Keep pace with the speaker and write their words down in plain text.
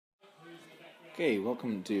Okay,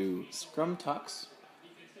 welcome to Scrum Talks,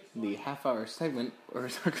 the half-hour segment where we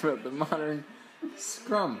talk about the modern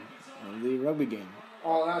Scrum, the rugby game.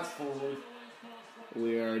 Oh, that's forward.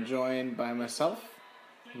 We are joined by myself,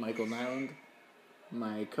 Michael Nyland,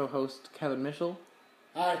 my co-host Kevin Mitchell,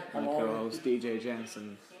 Hi, my I'm Ari. co-host DJ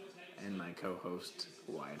Jansen, and my co-host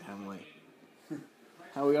Wyatt Hemley.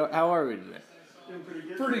 How are we today?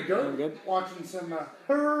 Pretty good. Doing good? Watching some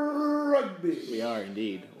rugby. We are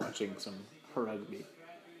indeed watching some rugby,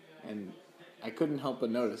 and I couldn't help but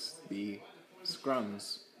notice the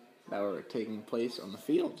scrums that were taking place on the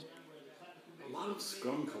field. A lot of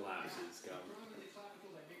scrum collapses, go.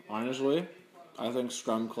 Honestly, I think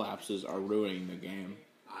scrum collapses are ruining the game.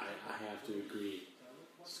 I have to agree.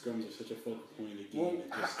 Scrums are such a focal point of the Well, game.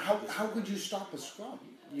 how could you stop a scrum?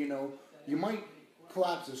 You know, you might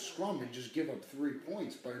collapse a scrum and just give up 3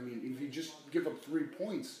 points, but I mean, if you just give up 3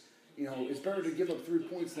 points, you know, it's better to give up 3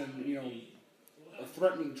 points than, you know, a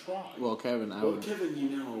threatening try. Well, Kevin, Well, Kevin, you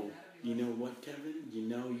know what, Kevin? You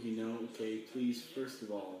know, okay, please, first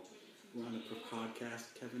of all, we're on a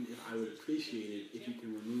podcast, Kevin. If I would appreciate it if you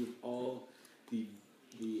can remove all the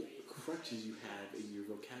crutches you have in your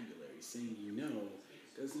vocabulary. Saying you know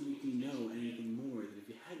doesn't make me know anything more than if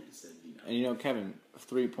you hadn't said you know. And you know, Kevin,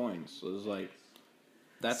 3 points was like,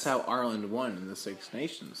 that's how Ireland won in the Six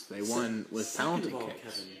Nations. They won with penalty Second of all,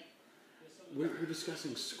 kicks. Kevin, we're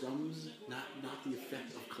discussing scrums, not the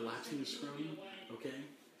effect of collapsing a scrum, okay?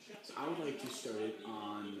 So I would like to start it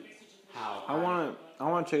on how I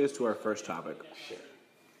want to take us to our first topic,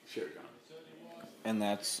 Sure, John. and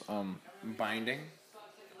that's binding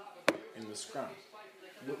in the scrum.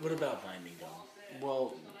 What about binding, John?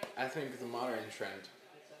 Well, I think the modern trend,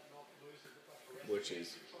 which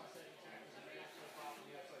is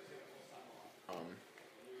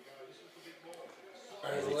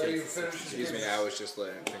I'll let you finish. excuse me, I was just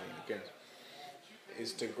letting it begin,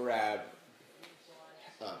 is to grab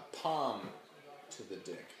palm to the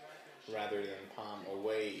dick rather than palm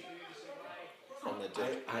away from the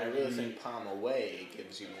dick. I really think palm away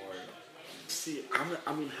gives you more. See, I'm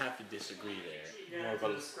gonna have to disagree there. Yeah, More of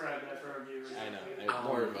a- describe that for our viewers. I know,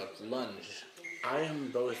 more of a lunge. I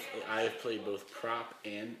have played both prop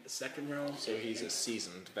and second row. So he's a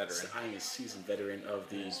seasoned veteran So I am a seasoned veteran of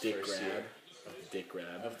the his dick first grab. year. Of the dick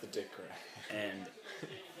grab. of the dick grab. And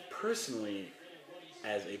personally,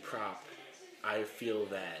 as a prop, I feel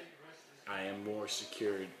that I am more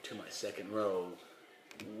secured to my second row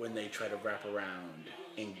when they try to wrap around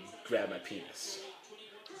and grab my penis,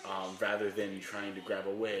 rather than trying to grab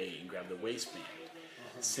away and grab the waistband.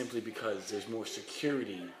 Simply because there's more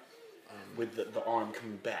security with the arm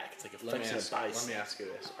coming back. It's like a Let me flexion of bicep. ask you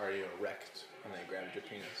this: are you erect when they grabbed your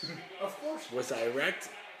penis? Of course. Was I erect?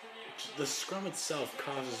 The scrum itself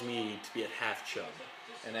causes me to be at half chub.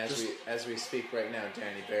 And as we speak right now,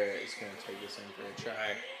 Danny Barrett is going to take this in for a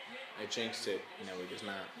try. I jinxed it. No, he does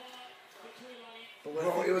not.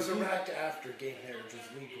 Well, it was erect after gay marriage was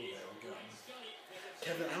legal there, John.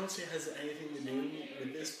 Kevin, I don't say it has anything to do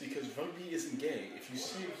with this because rugby isn't gay. If you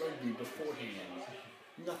say rugby beforehand,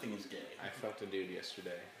 nothing is gay. I fucked a dude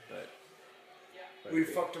yesterday, but We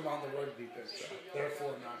fucked him on the rugby pitch,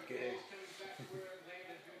 therefore not gay.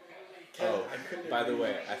 Kevin, Oh, I couldn't by the agree.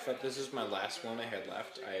 way, I thought this was my last one I had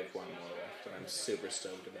left. I have one more left, and I'm super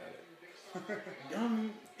stoked about it.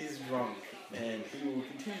 Young is drunk, and he will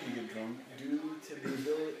continue to get drunk due to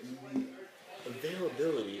the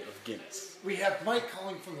availability of Guinness. We have Mike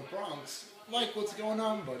calling from the Bronx. Mike, what's going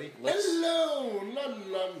on, buddy? Let's- Hello! La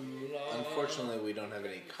la la. Unfortunately, we don't have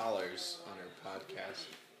any callers on our podcast.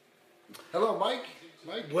 Hello, Mike.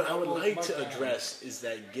 Mike. What I would Oh, like Mike to Allen. address is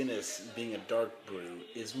that Guinness, being a dark brew,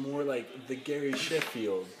 is more like the Gary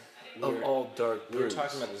Sheffield of all dark We were brews.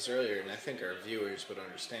 talking about this earlier, and I think our viewers would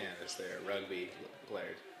understand as they're rugby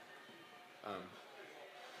players.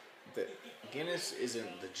 The Guinness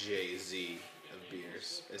isn't the Jay-Z of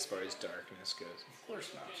beers as far as darkness goes. Of course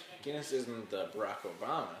not. Guinness isn't the Barack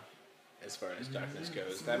Obama as far as darkness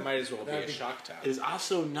goes. That might as well be a shock top. It is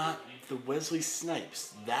also not the Wesley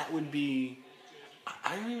Snipes. That would be...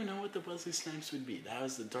 I don't even know what the Wesley Snipes would be. That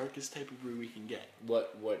was the darkest type of brew we can get.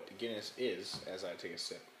 What Guinness is, as I take a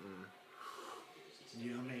sip,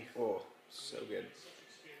 Yummy. oh, so good,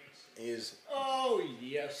 is Oh,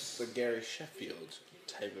 yes. the Gary Sheffield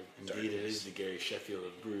type of darkness. Indeed, it is the Gary Sheffield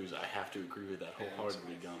of brews. I have to agree with that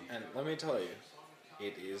wholeheartedly, Gum. And let me tell you,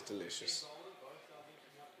 it is delicious.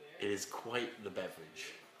 It is quite the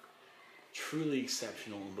beverage. Truly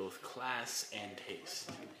exceptional in both class and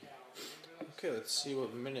taste. Okay, let's see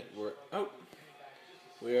what minute we're... Oh!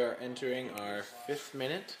 We are entering our 5th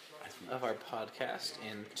minute of our podcast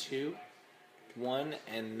in 2, 1,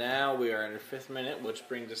 and now we are in our 5th minute, which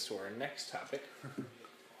brings us to our next topic.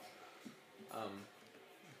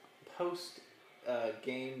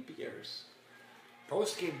 Post-game beers.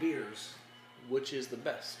 Post-game beers. Which is the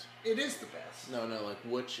best? It is the best. No, like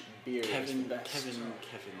which beer is the Kevin. best?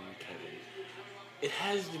 It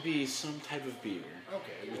has to be some type of beer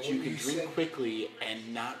Okay. which well, you can drink said, quickly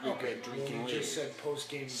and not regret Okay. drinking Well, you later. just said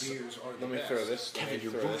post-game beers are the Let me best. throw this. Kevin, let me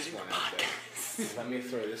you're throw this ruining one the out there. podcast. Let me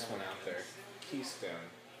throw this one out there. Keystone.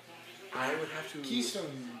 I would have to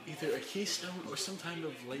Keystone. either a Keystone or some kind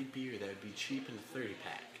of light beer that would be cheap in a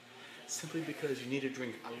 30-pack. Simply because you need to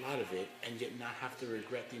drink a lot of it and yet not have to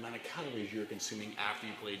regret the amount of calories you're consuming after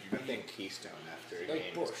you played your I game. think Keystone after a Like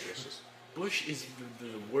game Busch. is delicious. Busch is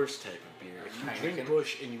the worst type of beer. If you Heineken? drink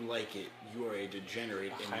Busch and you like it, you are a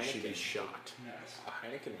degenerate and you should be Heineken. shot. A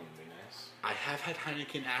Heineken would be nice. I have had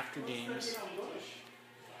Heineken after games.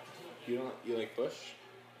 You like Busch?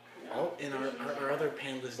 Oh, and our other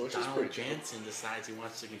panelist, Busch is Donald pretty cool. Jansen, decides he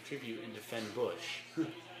wants to contribute and defend Busch.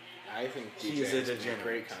 I think He DJ is a has made degenerate.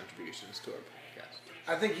 great contributions to our podcast.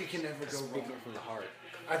 I think you can never go Speaking wrong. from the heart.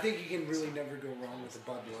 I think you can really never go wrong with a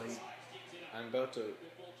Bud Light. I'm about to.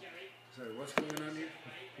 Sorry, what's going on here?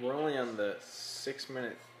 We're only on the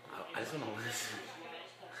 6-minute. I just want to listen.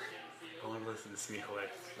 I want to listen to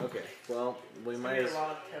Smeagol. Okay, well, we It's might gonna be as a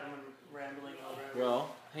lot of Kevin rambling over.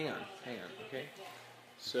 well. Hang on, okay.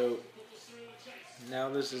 So now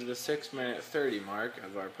this is the 6-minute 30 mark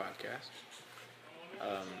of our podcast.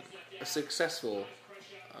 A successful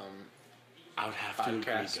I would have to agree,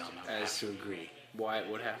 Podcast Gum. I would as- have to agree. Wyatt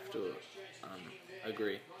would have to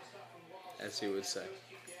agree, as he would say.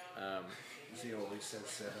 As he always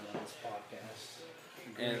says on this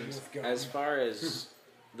podcast. And With Gum. as far as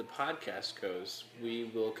the podcast goes,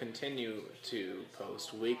 we will continue to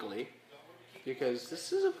post weekly because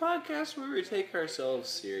this is a podcast where we take ourselves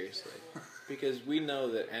seriously. Because we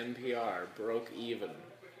know that NPR broke even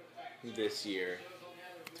this year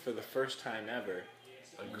for the first time ever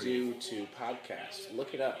due to podcasts.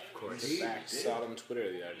 Look it up. Of course. In fact, saw it on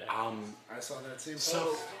Twitter the other day. I saw that same So,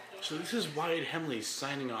 post. so this is Wyatt Hemley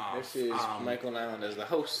signing off. This is Michael Nyland as the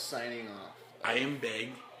host signing off I am Beg.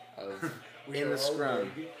 of We In are the all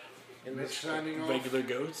Scrum. big. In the Mitch signing off. Regular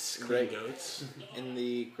goats, clean Reg- goats. in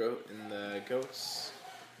the goats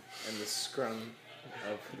and the scrum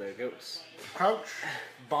of the goats. Crouch,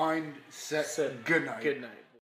 bind, set, good night. Good night.